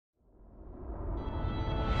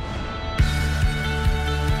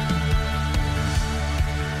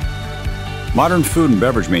Modern food and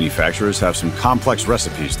beverage manufacturers have some complex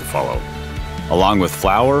recipes to follow. Along with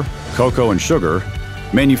flour, cocoa, and sugar,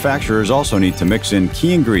 manufacturers also need to mix in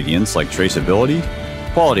key ingredients like traceability,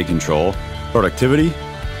 quality control, productivity,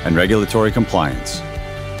 and regulatory compliance.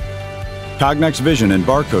 Cognex's vision and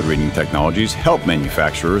barcode reading technologies help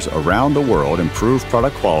manufacturers around the world improve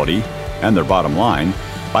product quality and their bottom line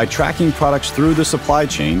by tracking products through the supply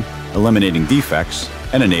chain, eliminating defects,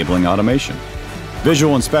 and enabling automation.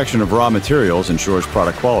 Visual inspection of raw materials ensures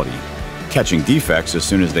product quality. Catching defects as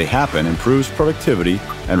soon as they happen improves productivity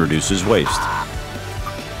and reduces waste.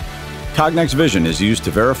 Cognex's vision is used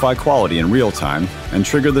to verify quality in real time and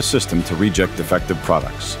trigger the system to reject defective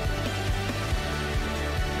products.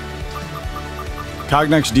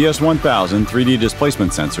 Cognex DS1000 3D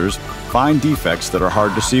displacement sensors find defects that are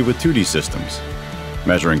hard to see with 2D systems,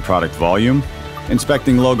 measuring product volume,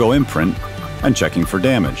 inspecting logo imprint, and checking for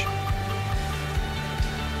damage.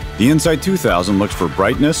 The Insight 2000 looks for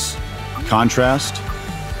brightness, contrast,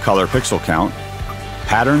 color pixel count,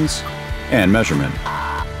 patterns, and measurement.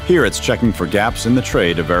 Here it's checking for gaps in the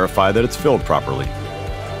tray to verify that it's filled properly.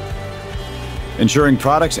 Ensuring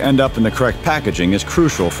products end up in the correct packaging is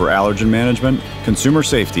crucial for allergen management, consumer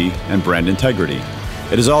safety, and brand integrity.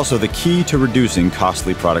 It is also the key to reducing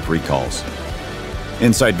costly product recalls.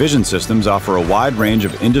 Insight Vision Systems offer a wide range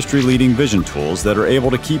of industry-leading vision tools that are able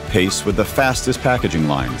to keep pace with the fastest packaging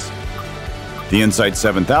lines. The Insight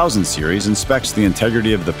 7000 series inspects the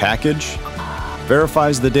integrity of the package,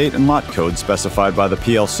 verifies the date and lot code specified by the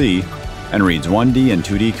PLC, and reads 1D and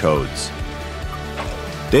 2D codes.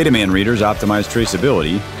 Dataman readers optimize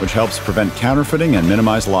traceability, which helps prevent counterfeiting and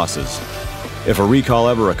minimize losses. If a recall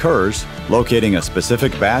ever occurs, locating a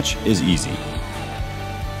specific batch is easy.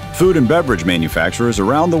 Food and beverage manufacturers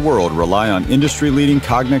around the world rely on industry-leading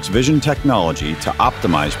Cognex vision technology to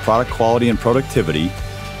optimize product quality and productivity,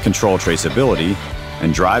 control traceability,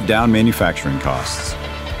 and drive down manufacturing costs.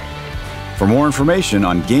 For more information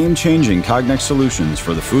on game-changing Cognex solutions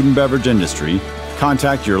for the food and beverage industry,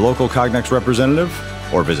 contact your local Cognex representative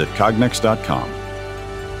or visit cognex.com.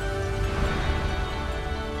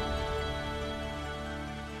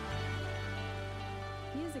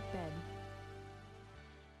 Music bed.